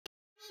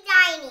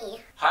Daddy.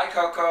 Hi,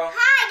 Coco.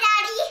 Hi,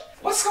 Daddy.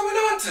 What's going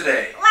on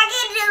today? We're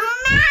gonna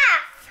do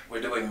math.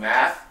 We're doing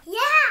math,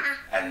 Yeah.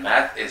 and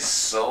math is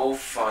so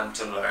fun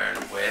to learn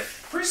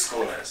with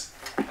preschoolers.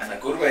 And a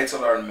good way to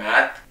learn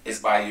math is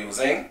by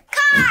using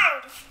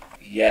Cards.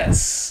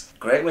 Yes.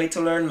 Great way to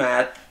learn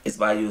math is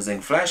by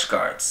using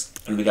flashcards.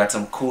 And we got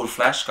some cool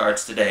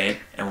flashcards today,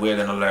 and we're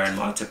gonna learn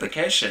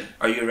multiplication.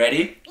 Are you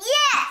ready?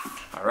 Yes.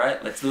 All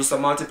right, let's do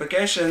some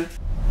multiplication.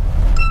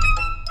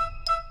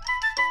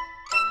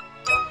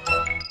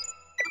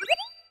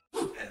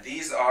 And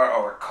these are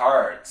our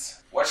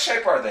cards. What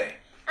shape are they?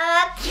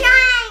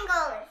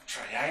 Triangle.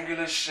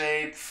 Triangular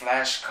shaped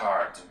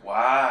flashcards.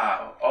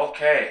 Wow.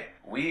 Okay,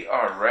 we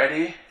are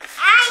ready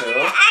I'm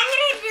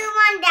gonna do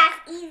one that's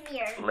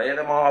easier. lay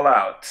them all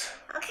out.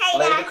 Okay,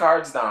 Lay Daddy. the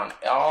cards down,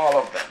 all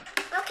of them.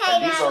 Okay,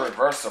 And these Daddy. are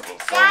reversible,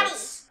 so Daddy,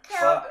 it's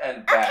front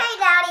and back. Okay,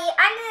 Daddy.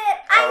 I'm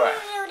Alright.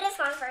 gonna do this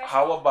one first.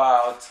 How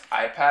about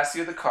I pass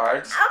you the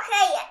cards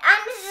Okay, I'm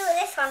gonna do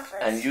this one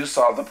first. and you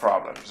solve the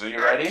problems. Are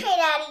you ready? Okay,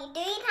 Daddy.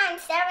 3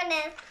 times 7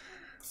 is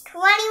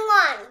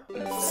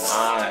 21.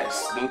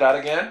 Nice. Do that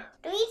again.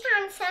 3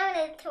 times 7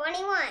 is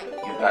 21.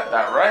 You got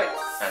that right.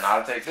 And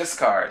I'll take this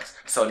cards.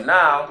 So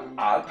now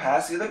I'll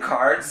pass you the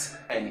cards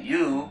and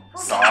you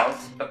solve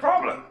the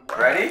problem.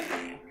 Ready?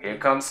 Here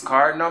comes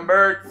card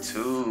number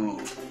 2.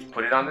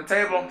 Put it on the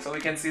table so we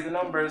can see the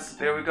numbers.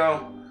 There we go.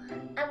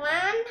 1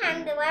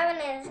 times 11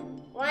 is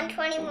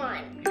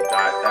 121. You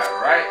got that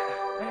right.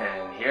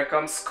 And here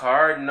comes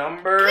card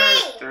number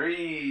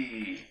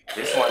 3.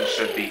 This one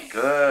should be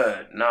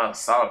good. Now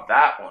solve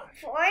that one.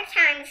 4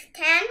 times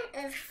 10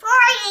 is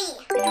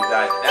 40. You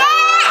got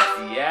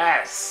that.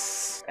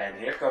 Yes. And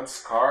here comes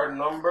card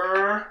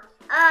number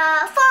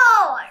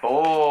 4.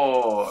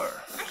 4.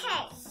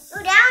 Okay.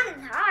 Ooh, that one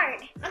is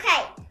hard.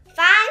 Okay.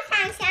 5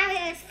 times 7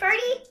 is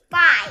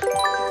 35. You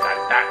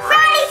got that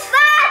right.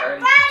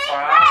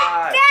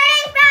 35.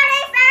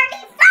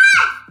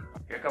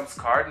 35. Here comes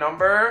card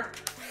number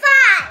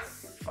 5.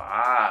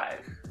 5.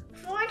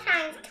 4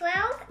 times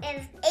 12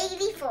 is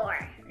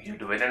 84. You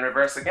do it in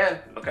reverse again.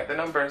 Look at the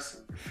numbers.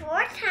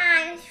 4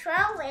 times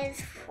 12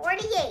 is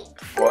 48. 48.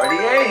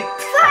 48.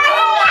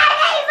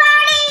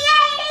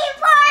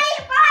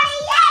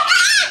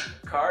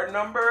 Card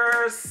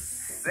number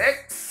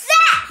 6.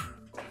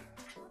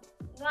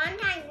 1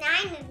 times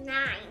 9 is 9.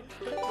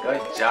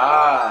 Good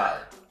job.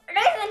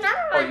 There's another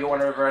Oh, one. you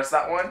want to reverse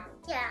that one?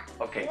 Yeah.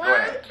 Okay, go 1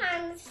 ahead.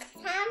 times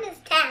 10 is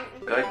 10.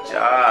 Good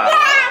job.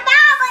 Yeah,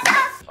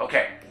 that was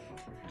Okay.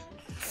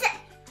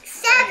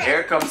 7.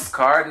 Here comes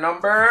card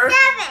number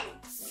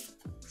 7.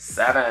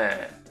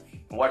 7.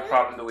 What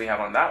problem do we have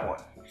on that one?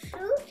 2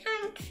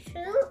 times 2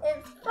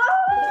 is 4.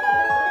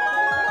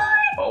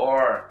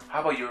 4.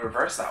 How about you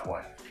reverse that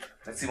one?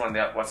 Let's see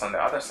what's on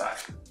the other side.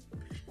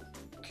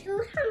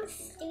 2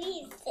 times 3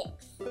 is 6.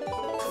 2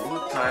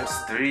 times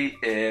 3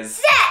 is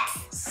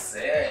 6.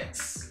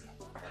 6.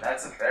 And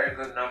that's a very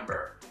good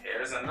number.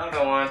 Here's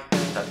another one.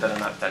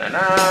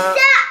 Da-da-da-da-da-da.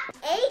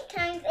 8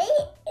 times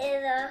 8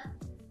 is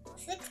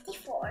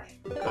 64.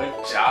 Good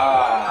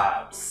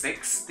job.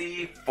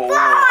 64.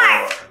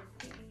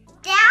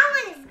 That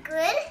one is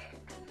good.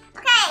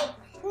 Okay,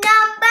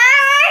 number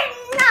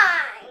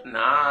 9.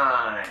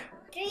 9.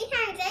 3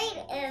 times 8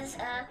 is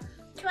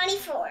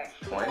 24.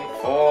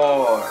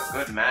 24.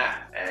 Good math.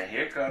 And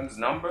here comes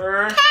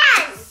number 10.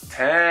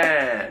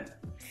 10.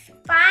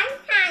 5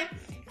 times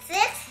 6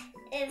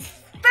 is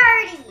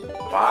 30.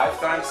 5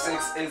 times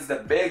 6 is the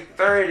big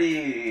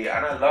 30.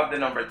 And I love the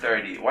number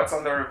 30. What's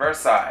on the reverse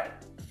side?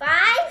 5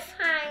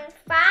 times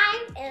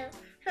 5 is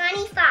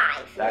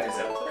 25. That is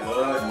a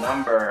good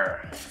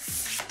number.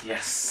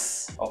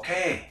 Yes.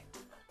 Okay.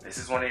 This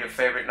is one of your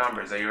favorite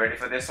numbers. Are you ready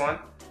for this one?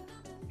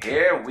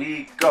 Here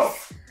we go.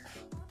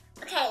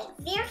 Okay,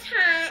 0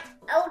 times...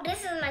 Oh,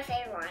 this is my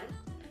favorite one.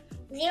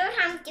 0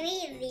 times 3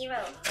 is 0.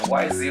 And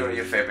why is 0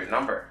 your favorite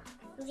number?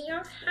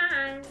 0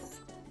 times...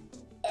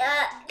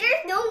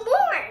 there's no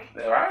more.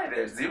 All right,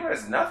 there's 0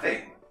 is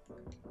nothing.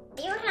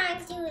 0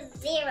 times 2 is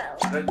 0.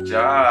 Good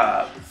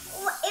job.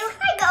 It looks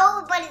like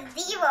O, but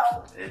it's 0.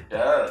 It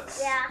does.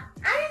 Yeah.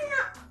 I don't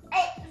know.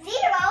 0.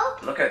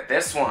 Look at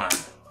this one.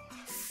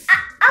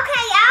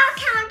 Okay, I'll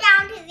count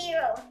down to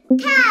 0.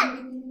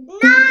 10,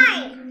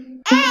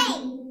 9, 8,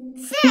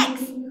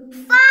 6,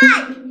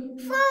 5,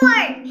 4,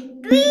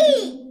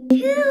 3,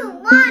 2,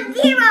 1,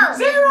 0.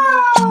 0.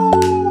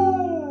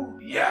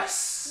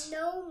 Yes.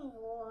 No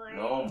more.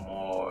 No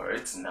more.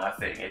 It's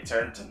nothing. It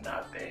turned to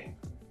nothing.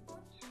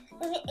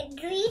 3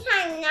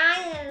 times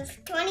 9 is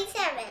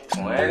 27.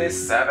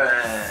 27.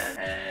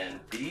 And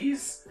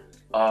these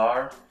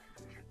are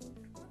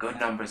good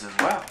numbers as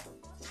well.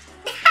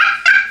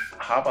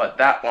 How about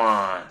that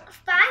one?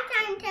 5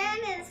 times 10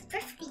 is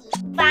 50.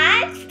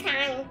 5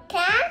 times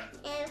 10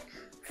 is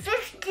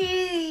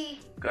 50.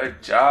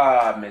 Good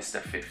job, Mr.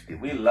 50.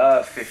 We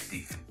love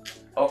 50.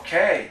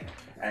 Okay,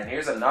 and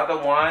here's another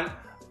one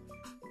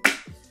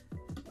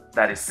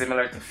that is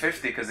similar to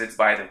 50 because it's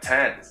by the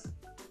tens.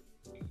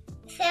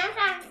 7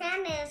 times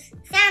 10 is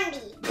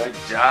 70. Good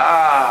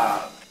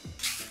job.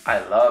 I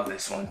love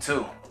this one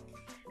too.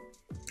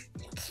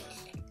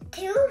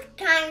 2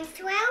 times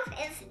 12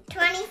 is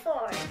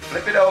 24.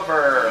 Flip it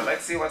over.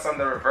 Let's see what's on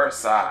the reverse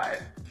side.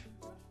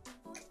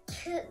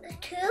 2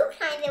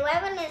 times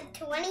 11 is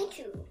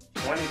 22.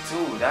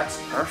 22, that's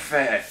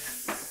perfect.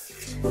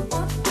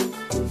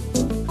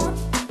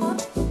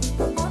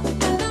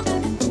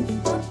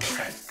 Look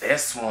at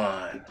this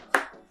one.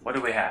 What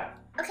do we have?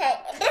 Okay,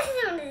 this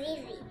one is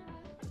easy.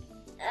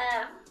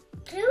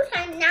 2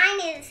 times 9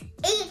 is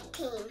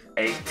 18.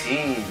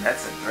 18,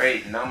 that's a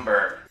great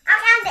number.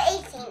 I'll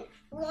count to 18.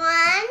 1,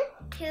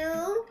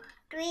 2,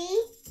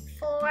 3,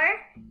 4,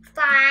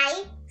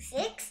 5,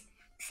 6,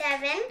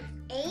 7,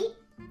 8,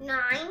 9,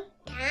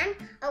 10,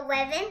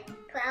 11,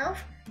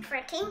 12,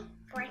 13,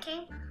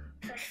 14,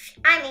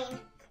 15,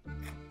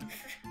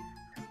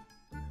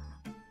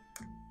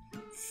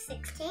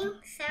 16,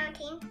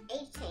 17,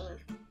 18,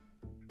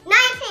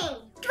 19,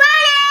 20!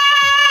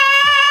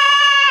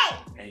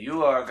 And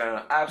you are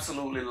gonna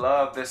absolutely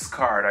love this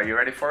card. Are you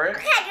ready for it?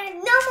 Okay,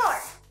 there's no more.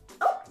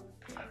 Oh,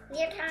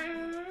 0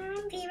 times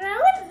 0 is 0!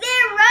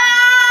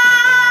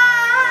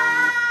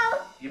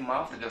 Your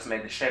mouth just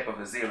made the shape of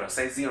a 0.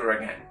 Say 0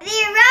 again. 0!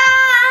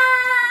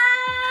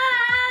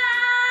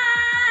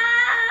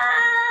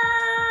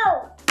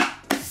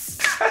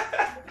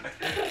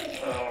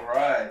 All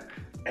right.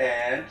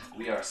 And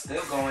we are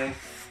still going.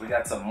 We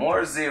got some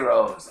more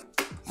zeros.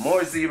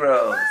 More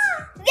zeros.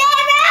 0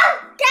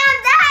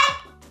 times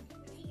that.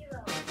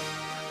 0.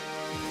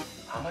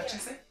 How much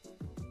is it?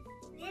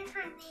 0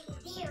 times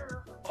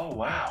 0. Oh,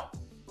 wow.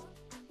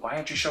 Why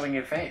aren't you showing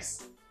your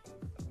face?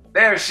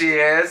 There she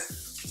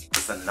is.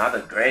 It's another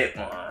great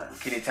one.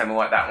 Can you tell me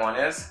what that one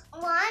is?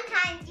 1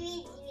 times 3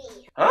 is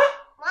 3. Huh?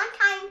 1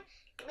 times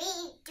 3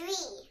 is 3.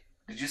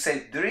 Did you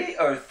say 3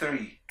 or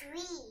 3?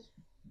 3.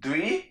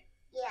 3?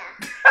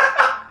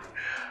 Yeah.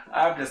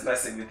 I'm just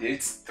messing with you.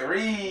 It's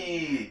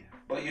 3.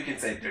 But you can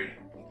say 3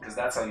 because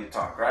that's how you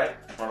talk, right?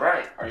 All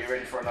right. Are you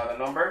ready for another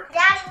number?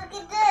 Daddy, look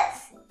at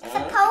this. It's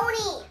a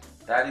pony.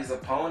 Daddy's a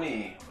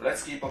pony.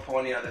 Let's keep a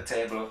pony on the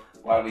table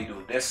while we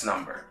do this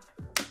number.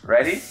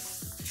 Ready?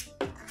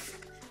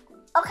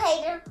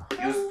 Okay,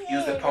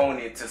 Use the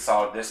pony to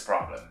solve this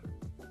problem.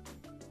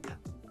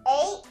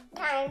 8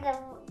 times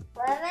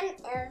 11 is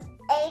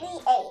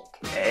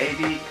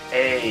 88.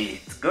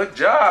 88. Good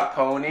job,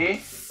 pony.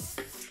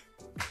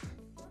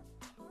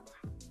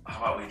 How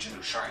about we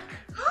do shark?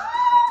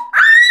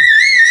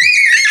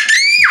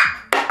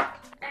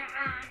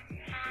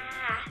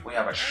 We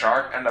have a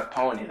shark and a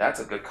pony. That's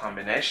a good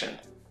combination.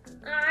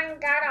 I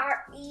got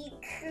our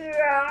equal.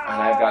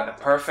 And I've got the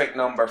perfect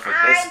number for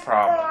this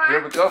problem.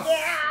 Here we go.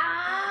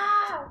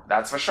 Yeah.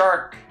 That's for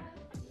shark.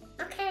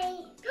 Okay.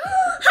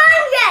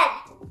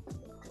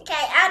 100.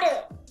 Okay, I'll do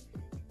it.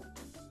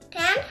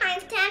 10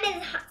 times 10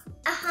 is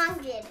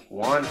 100.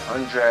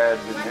 100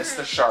 with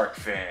Mr. Shark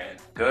Fin.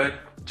 Good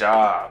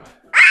job.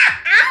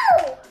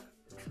 Ow!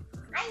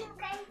 Are you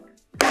okay?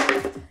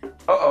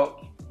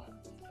 Uh-oh.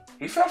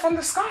 He fell from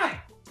the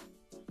sky.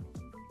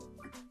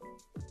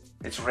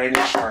 It's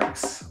raining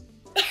sharks.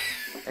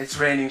 It's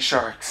raining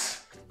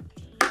sharks.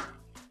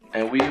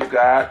 And we've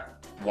got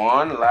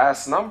one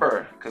last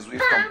number because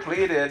we've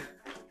completed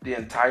the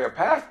entire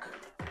pack.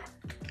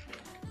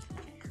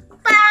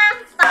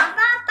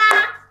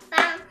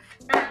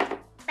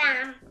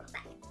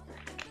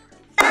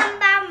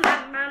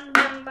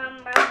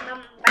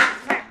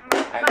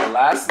 And the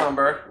last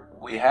number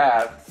we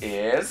have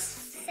is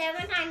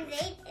 7 times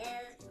 8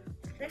 is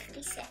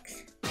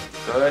 56.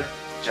 good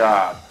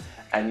job.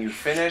 And you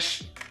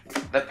finished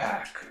the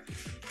pack.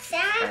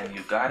 7. And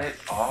you got it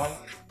all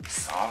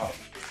solved.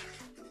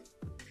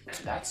 And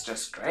that's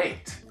just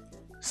great.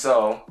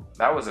 So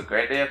that was a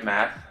great day of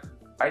math.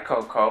 Hi,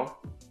 Coco.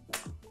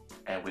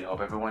 And we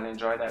hope everyone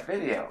enjoyed that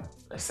video.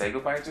 Let's say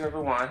goodbye to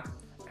everyone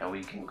and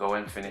we can go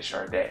and finish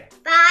our day.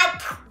 Bye.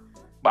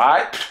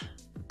 Bye.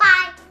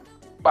 Bye.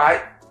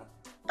 Bye.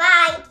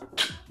 Bye.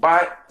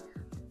 Bye.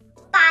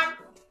 Bye.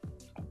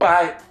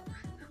 Bye.